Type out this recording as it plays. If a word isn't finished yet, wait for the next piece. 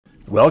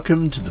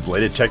Welcome to the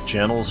Belated Tech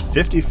Channel's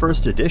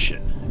 51st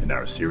edition in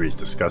our series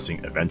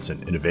discussing events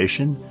in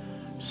innovation,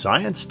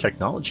 science,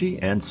 technology,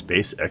 and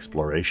space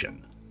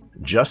exploration.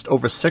 Just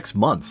over 6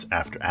 months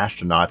after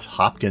astronauts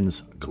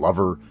Hopkins,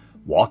 Glover,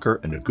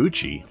 Walker, and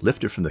Noguchi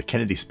lifted from the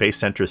Kennedy Space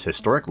Center's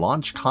historic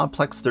Launch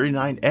Complex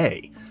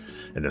 39A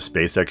in the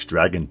SpaceX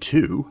Dragon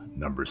C2,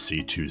 number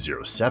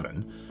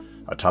C207,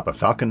 atop a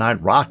Falcon 9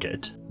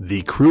 rocket,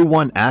 the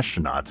CREW-1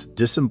 astronauts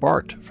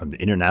disembarked from the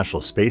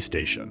International Space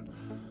Station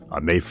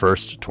on May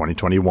 1st,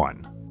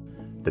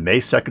 2021. The May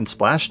 2nd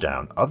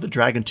splashdown of the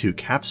Dragon 2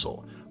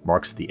 capsule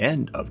marks the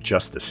end of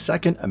just the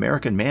second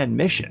American manned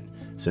mission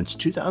since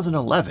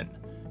 2011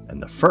 and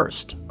the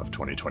first of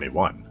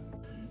 2021.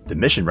 The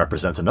mission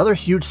represents another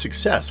huge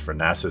success for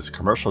NASA's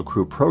Commercial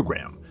Crew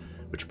program,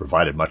 which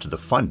provided much of the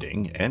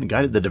funding and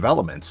guided the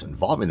developments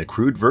involving the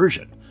crewed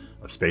version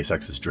of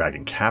SpaceX's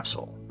Dragon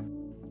capsule.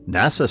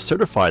 NASA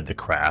certified the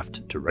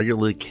craft to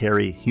regularly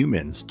carry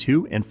humans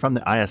to and from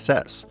the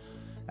ISS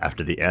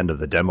after the end of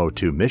the Demo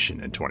 2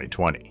 mission in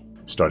 2020,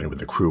 starting with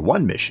the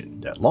CREW-1 mission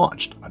that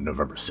launched on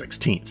November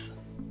 16th.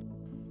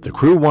 The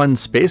CREW-1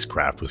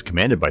 spacecraft was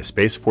commanded by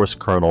Space Force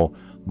Colonel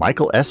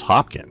Michael S.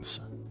 Hopkins.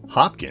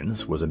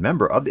 Hopkins was a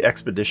member of the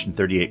Expedition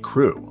 38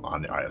 crew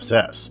on the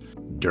ISS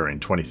during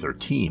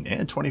 2013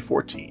 and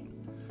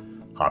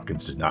 2014.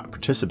 Hopkins did not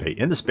participate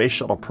in the Space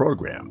Shuttle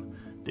program,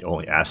 the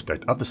only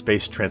aspect of the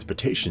space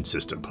transportation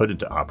system put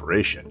into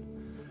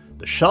operation.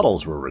 The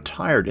shuttles were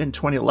retired in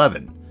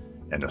 2011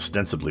 and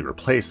ostensibly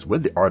replaced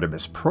with the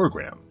Artemis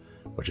program,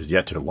 which is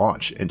yet to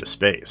launch into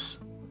space.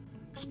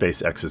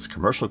 SpaceX's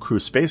Commercial Crew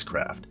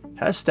spacecraft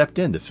has stepped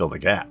in to fill the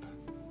gap.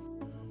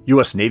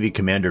 U.S. Navy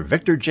Commander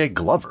Victor J.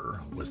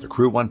 Glover was the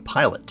CREW-1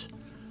 pilot.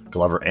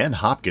 Glover and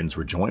Hopkins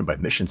were joined by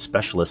mission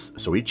specialist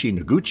Soichi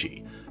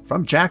Noguchi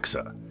from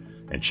JAXA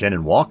and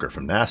Shannon Walker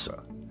from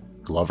NASA.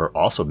 Glover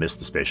also missed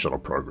the Space Shuttle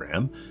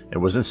program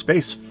and was in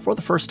space for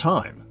the first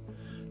time.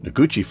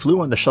 Noguchi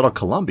flew on the Shuttle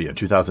Columbia in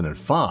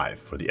 2005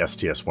 for the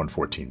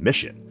STS-114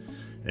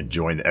 mission and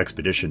joined the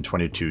Expedition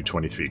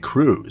 22-23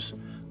 crews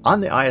on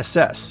the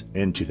ISS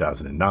in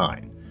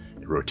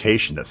 2009, a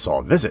rotation that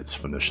saw visits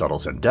from the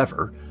shuttles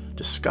Endeavour,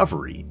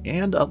 Discovery,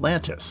 and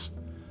Atlantis.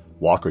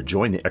 Walker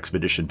joined the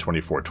Expedition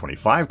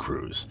 24-25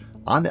 crews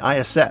on the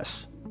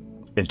ISS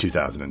in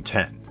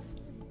 2010.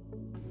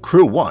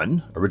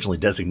 CREW-1, originally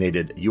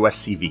designated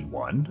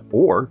USCV-1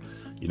 or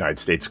United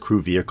States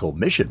Crew Vehicle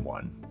Mission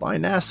 1 by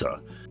NASA,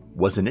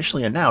 was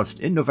initially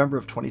announced in November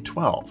of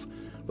 2012,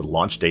 with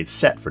launch dates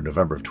set for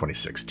November of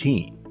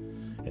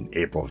 2016. In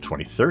April of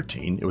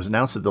 2013, it was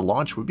announced that the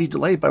launch would be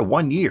delayed by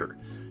 1 year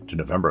to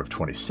November of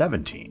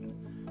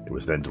 2017. It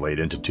was then delayed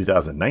into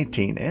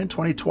 2019 and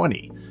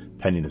 2020,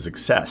 pending the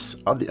success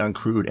of the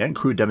uncrewed and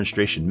crewed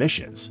demonstration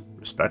missions,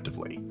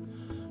 respectively.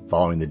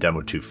 Following the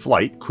Demo 2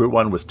 flight,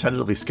 CREW-1 was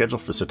tentatively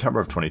scheduled for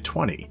September of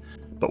 2020,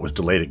 but was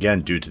delayed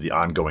again due to the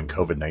ongoing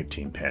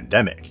COVID-19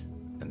 pandemic,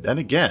 and then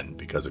again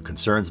because of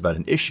concerns about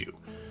an issue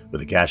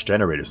with the gas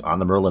generators on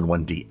the Merlin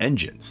 1D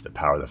engines that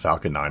power the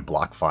Falcon 9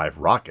 Block 5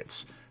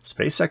 rockets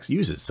SpaceX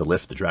uses to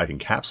lift the Dragon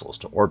capsules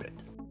to orbit.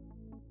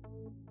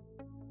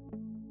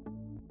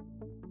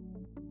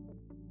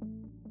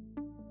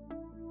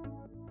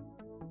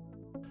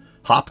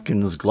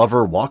 Hopkins,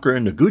 Glover, Walker,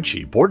 and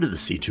Noguchi boarded the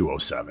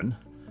C207,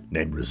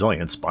 named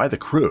Resilience by the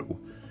crew,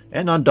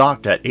 and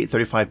undocked at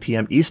 8:35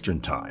 p.m. Eastern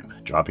Time,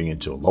 dropping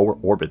into a lower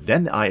orbit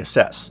than the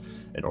ISS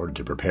in order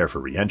to prepare for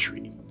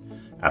re-entry.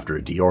 After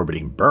a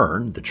deorbiting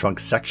burn, the trunk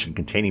section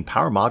containing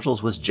power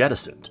modules was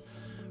jettisoned,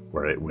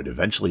 where it would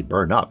eventually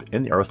burn up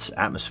in the Earth's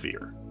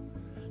atmosphere.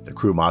 The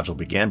crew module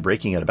began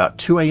braking at about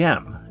 2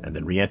 a.m. and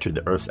then re-entered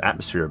the Earth's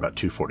atmosphere about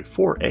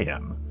 2:44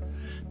 a.m.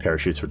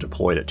 Parachutes were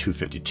deployed at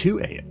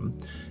 2:52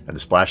 a.m., and the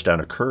splashdown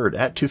occurred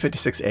at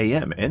 2:56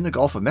 a.m. in the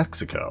Gulf of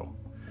Mexico.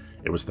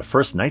 It was the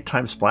first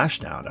nighttime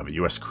splashdown of a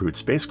U.S. crewed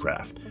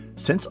spacecraft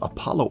since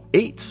Apollo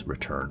 8's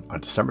return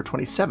on December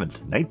 27,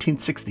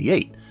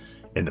 1968,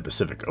 in the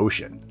Pacific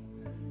Ocean.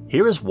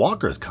 Here is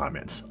Walker's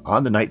comments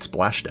on the night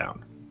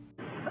splashdown.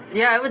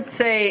 Yeah, I would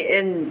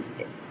say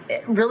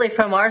really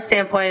from our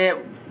standpoint, it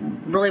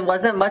really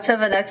wasn't much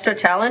of an extra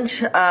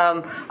challenge.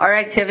 Our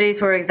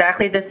activities were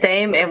exactly the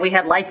same, and we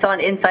had lights on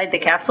inside the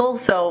capsule,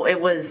 so it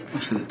was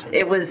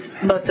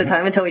most of the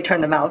time until we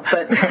turned them out.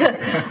 But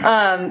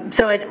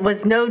so it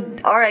was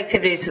our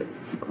activities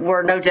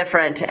were no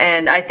different,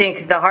 and I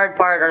think the hard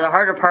part, or the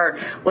harder part,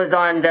 was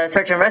on the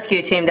search and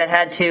rescue team that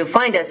had to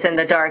find us in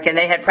the dark, and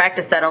they had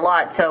practiced that a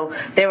lot, so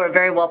they were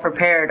very well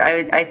prepared.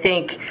 I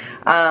think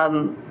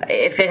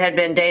if it had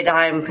been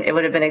daytime, it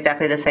would have been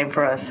exactly the same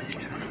for us.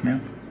 Yeah.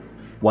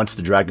 Once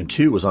the Dragon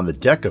 2 was on the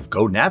deck of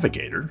Go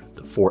Navigator,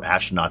 the 4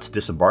 astronauts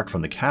disembarked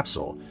from the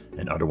capsule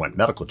and underwent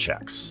medical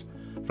checks.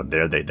 From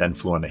there, they then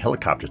flew on a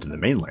helicopter to the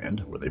mainland,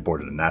 where they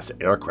boarded a NASA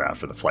aircraft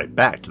for the flight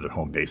back to their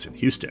home base in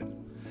Houston.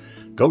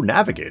 Go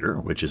Navigator,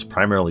 which is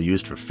primarily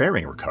used for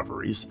fairing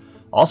recoveries,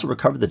 also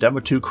recovered the Demo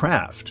 2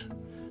 craft.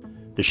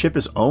 The ship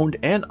is owned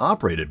and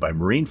operated by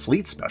Marine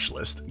Fleet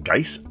Specialist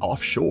Geis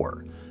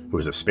Offshore, who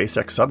is a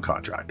SpaceX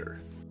subcontractor.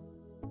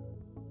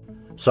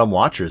 Some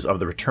watchers of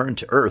the return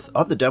to Earth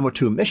of the Demo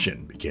 2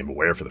 mission became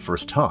aware for the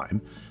first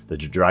time that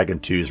Dragon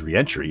 2's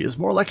re-entry is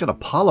more like an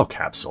Apollo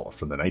capsule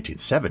from the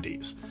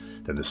 1970s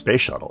than the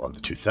Space Shuttle of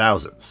the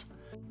 2000s.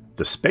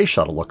 The Space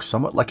Shuttle looks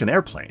somewhat like an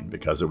airplane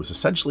because it was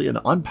essentially an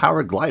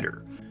unpowered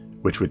glider,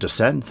 which would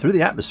descend through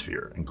the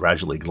atmosphere and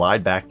gradually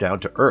glide back down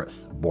to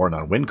Earth, borne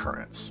on wind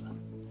currents.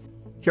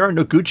 Here are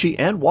Noguchi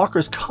and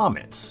Walker's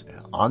comments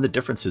on the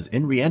differences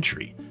in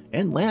re-entry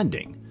and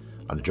landing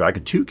on the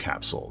Dragon 2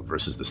 capsule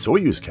versus the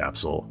Soyuz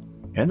capsule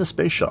and the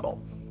Space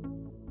Shuttle.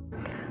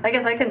 I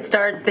guess I can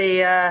start.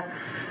 There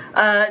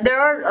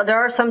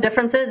are some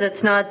differences.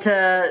 It's not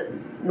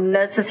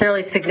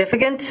necessarily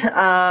significant.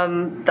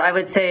 I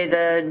would say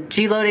the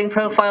G-loading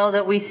profile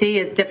that we see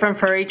is different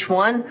for each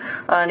one.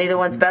 Neither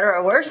one's better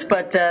or worse,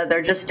 but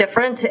they're just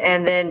different.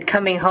 And then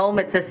coming home,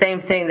 it's the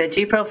same thing. The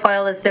G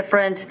profile is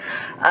different.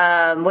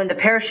 When the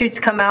parachutes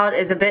come out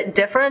is a bit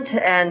different,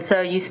 and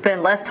so you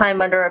spend less time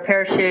under a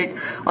parachute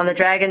on the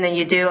Dragon than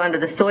you do under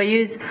the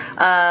Soyuz.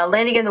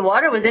 Landing in the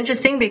water was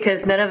interesting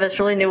because none of us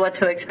really knew what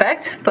to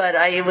expect, but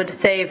I would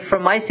say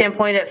from my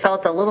standpoint it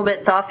felt a little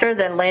bit softer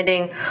than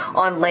landing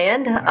on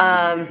land.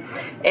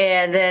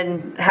 And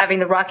then having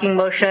the rocking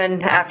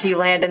motion after you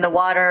land in the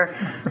water.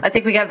 I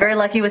think we got very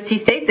lucky with Sea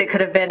States. It could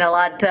have been a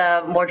lot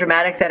more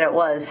dramatic than it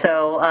was.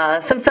 So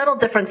some subtle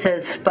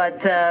differences,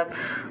 but a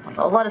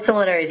lot of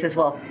similarities as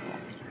well.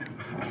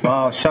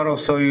 Well, Shuttle,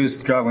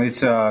 Soyuz, Dragon,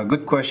 it's a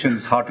good question.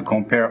 It's hard to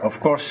compare. Of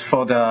course,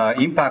 for the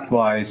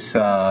impact-wise,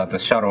 the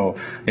Shuttle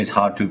is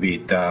hard to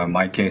beat.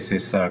 My case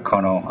is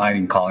Colonel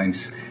Eileen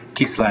Collins'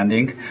 kiss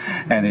landing,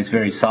 and it's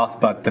very soft,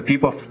 but the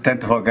people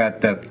tend to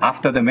forget that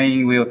after the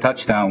main wheel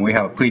touchdown, we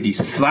have a pretty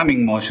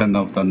slamming motion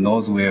of the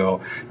nose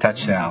wheel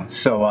touchdown.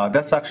 So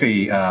that's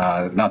actually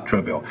not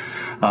trivial.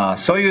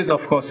 Soyuz,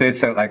 of course,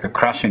 it's like a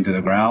crash into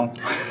the ground.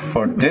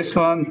 For this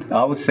one,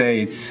 I would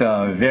say it's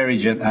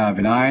very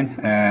benign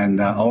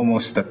and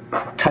almost a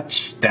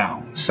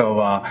touchdown. So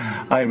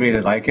I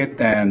really like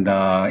it, and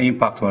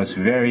impact was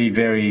very,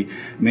 very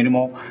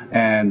minimal.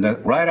 And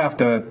right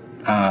after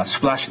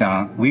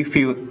Splashdown, we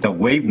feel the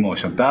wave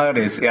motion. That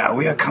is, we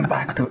are come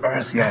back to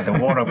Earth, the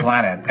water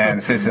planet.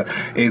 And it's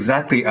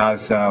exactly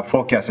as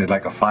forecasted,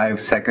 like a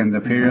 5-second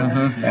period,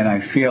 and I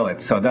feel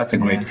it. So that's a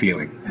great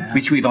feeling,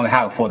 which we don't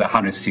have for the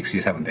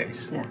 167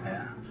 days.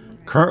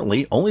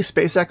 Currently, only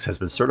SpaceX has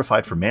been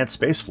certified for manned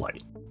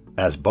spaceflight,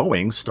 as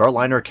Boeing's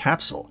Starliner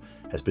capsule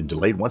has been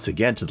delayed once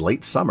again to the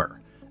late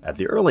summer, at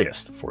the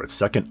earliest for its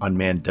second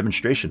unmanned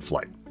demonstration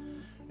flight.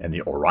 And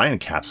the Orion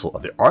capsule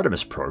of the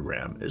Artemis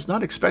program is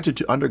not expected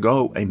to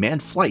undergo a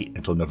manned flight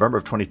until November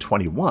of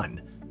 2021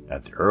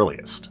 at the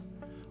earliest.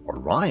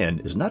 Orion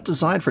is not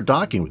designed for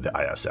docking with the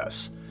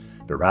ISS,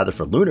 but rather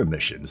for lunar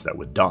missions that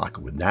would dock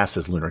with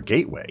NASA's Lunar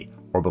Gateway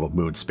orbital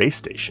moon space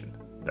station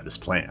that is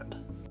planned.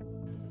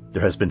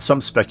 There has been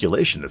some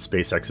speculation that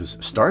SpaceX's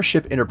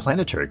Starship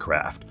interplanetary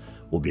craft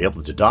will be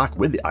able to dock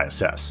with the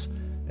ISS,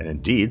 and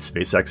indeed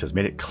SpaceX has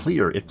made it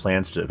clear it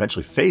plans to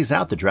eventually phase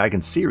out the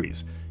Dragon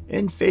series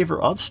in favor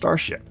of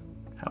Starship.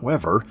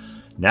 However,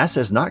 NASA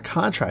has not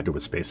contracted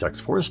with SpaceX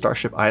for a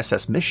Starship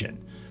ISS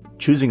mission,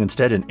 choosing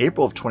instead in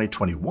April of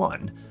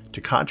 2021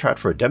 to contract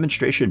for a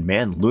demonstration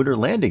manned lunar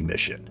landing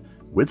mission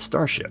with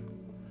Starship.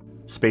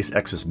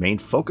 SpaceX's main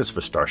focus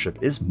for Starship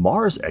is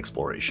Mars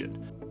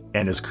exploration,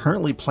 and is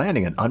currently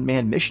planning an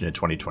unmanned mission in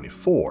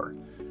 2024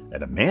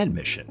 and a manned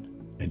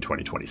mission in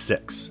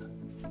 2026.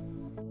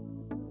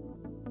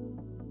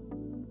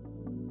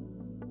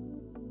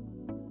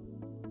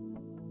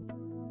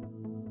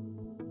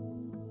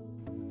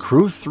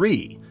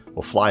 CREW-3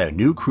 will fly a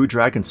new Crew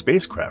Dragon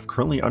spacecraft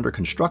currently under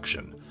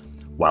construction,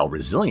 while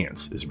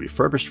Resilience is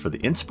refurbished for the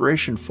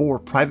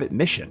INSPIRATION4 private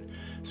mission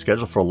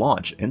scheduled for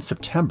launch in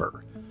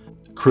September.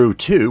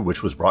 CREW-2,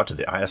 which was brought to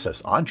the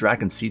ISS on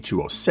Dragon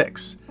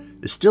C206,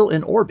 is still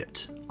in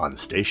orbit on the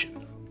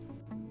station.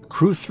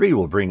 CREW-3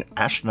 will bring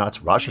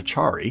astronauts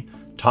Rajachari,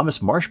 Thomas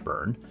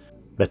Marshburn,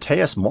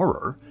 Matthias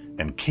Maurer,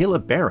 and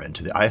Caleb Barron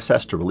to the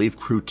ISS to relieve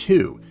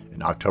CREW-2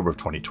 in October of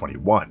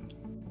 2021.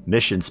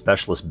 Mission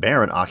Specialist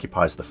Barron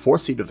occupies the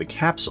fourth seat of the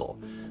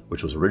capsule,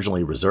 which was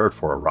originally reserved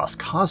for a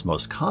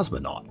Roscosmos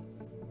cosmonaut.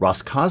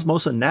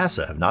 Roscosmos and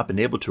NASA have not been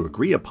able to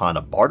agree upon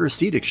a barter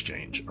seat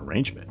exchange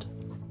arrangement.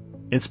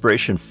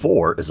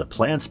 INSPIRATION4 is a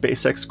planned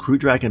SpaceX Crew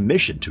Dragon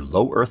mission to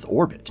low Earth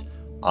orbit,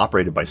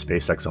 operated by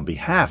SpaceX on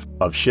behalf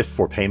of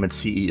Shift4Payments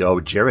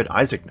CEO Jared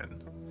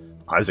Isaacman.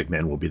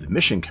 Isaacman will be the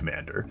mission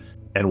commander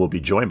and will be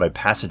joined by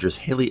passengers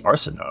Haley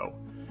Arsenault,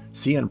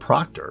 C.N.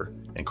 Proctor,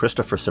 and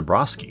Christopher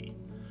Sabrowski.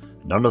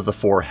 None of the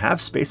four have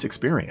space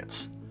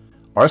experience.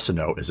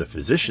 Arsenault is a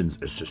physician's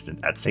assistant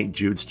at St.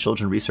 Jude's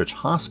Children's Research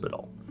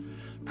Hospital.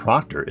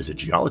 Proctor is a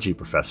geology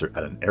professor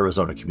at an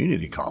Arizona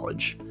community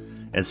college.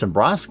 And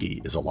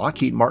Sabrowski is a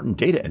Lockheed Martin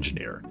data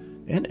engineer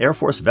and Air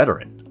Force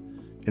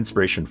veteran.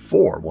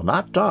 INSPIRATION4 will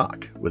not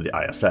dock with the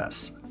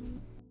ISS.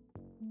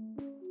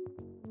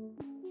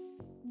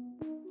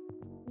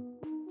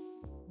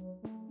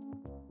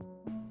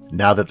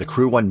 Now that the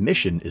CREW-1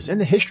 mission is in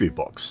the history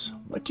books,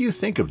 what do you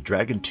think of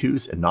Dragon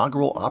 2's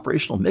inaugural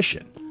operational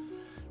mission?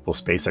 Will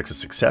SpaceX's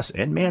success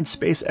in manned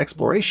space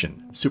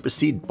exploration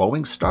supersede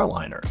Boeing's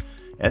Starliner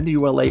and the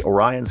ULA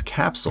Orion's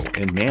capsule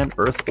in manned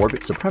Earth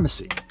orbit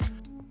supremacy?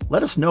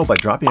 Let us know by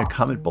dropping a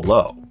comment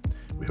below.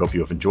 We hope you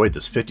have enjoyed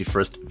this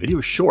 51st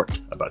video short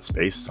about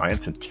space,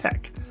 science, and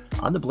tech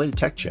on the Belated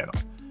Tech channel.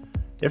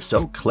 If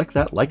so, click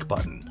that like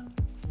button.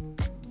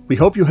 We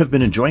hope you have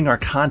been enjoying our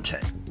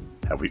content.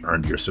 Have we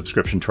earned your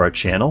subscription to our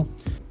channel?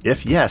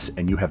 If yes,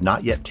 and you have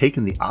not yet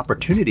taken the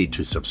opportunity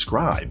to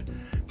subscribe,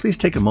 please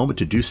take a moment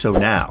to do so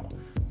now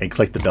and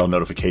click the bell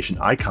notification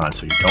icon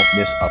so you don't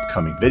miss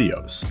upcoming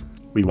videos.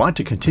 We want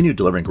to continue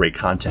delivering great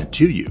content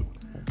to you.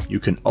 You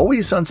can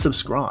always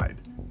unsubscribe,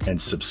 and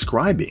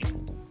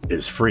subscribing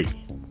is free.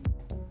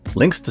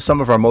 Links to some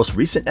of our most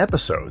recent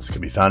episodes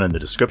can be found in the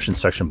description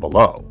section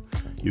below.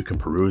 You can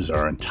peruse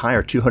our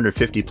entire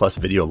 250 plus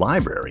video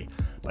library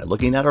by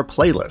looking at our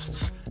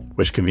playlists,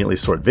 which conveniently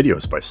sort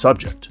videos by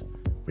subject.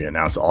 We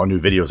announce all new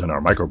videos on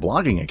our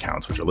microblogging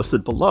accounts, which are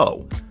listed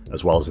below,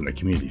 as well as in the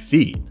community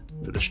feed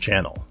for this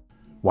channel.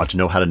 Want to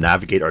know how to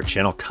navigate our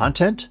channel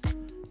content?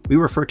 We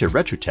refer to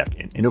retrotech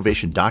and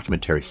innovation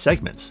documentary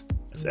segments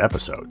as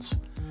episodes.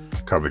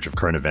 Coverage of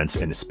current events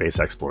in space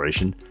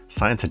exploration,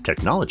 science, and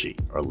technology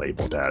are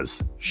labeled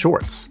as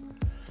shorts.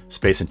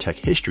 Space and tech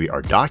history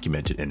are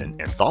documented in an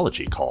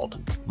anthology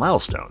called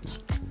Milestones.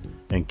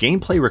 And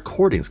gameplay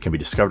recordings can be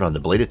discovered on the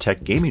Belated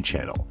Tech gaming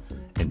channel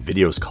in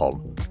videos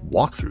called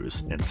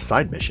walkthroughs and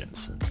side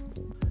missions.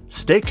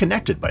 Stay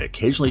connected by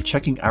occasionally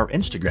checking our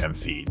Instagram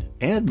feed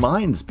and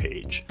Minds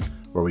page,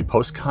 where we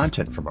post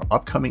content from our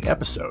upcoming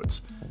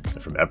episodes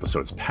and from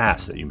episodes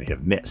past that you may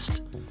have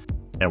missed,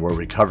 and where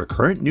we cover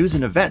current news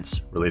and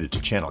events related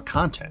to channel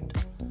content.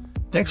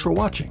 Thanks for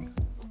watching.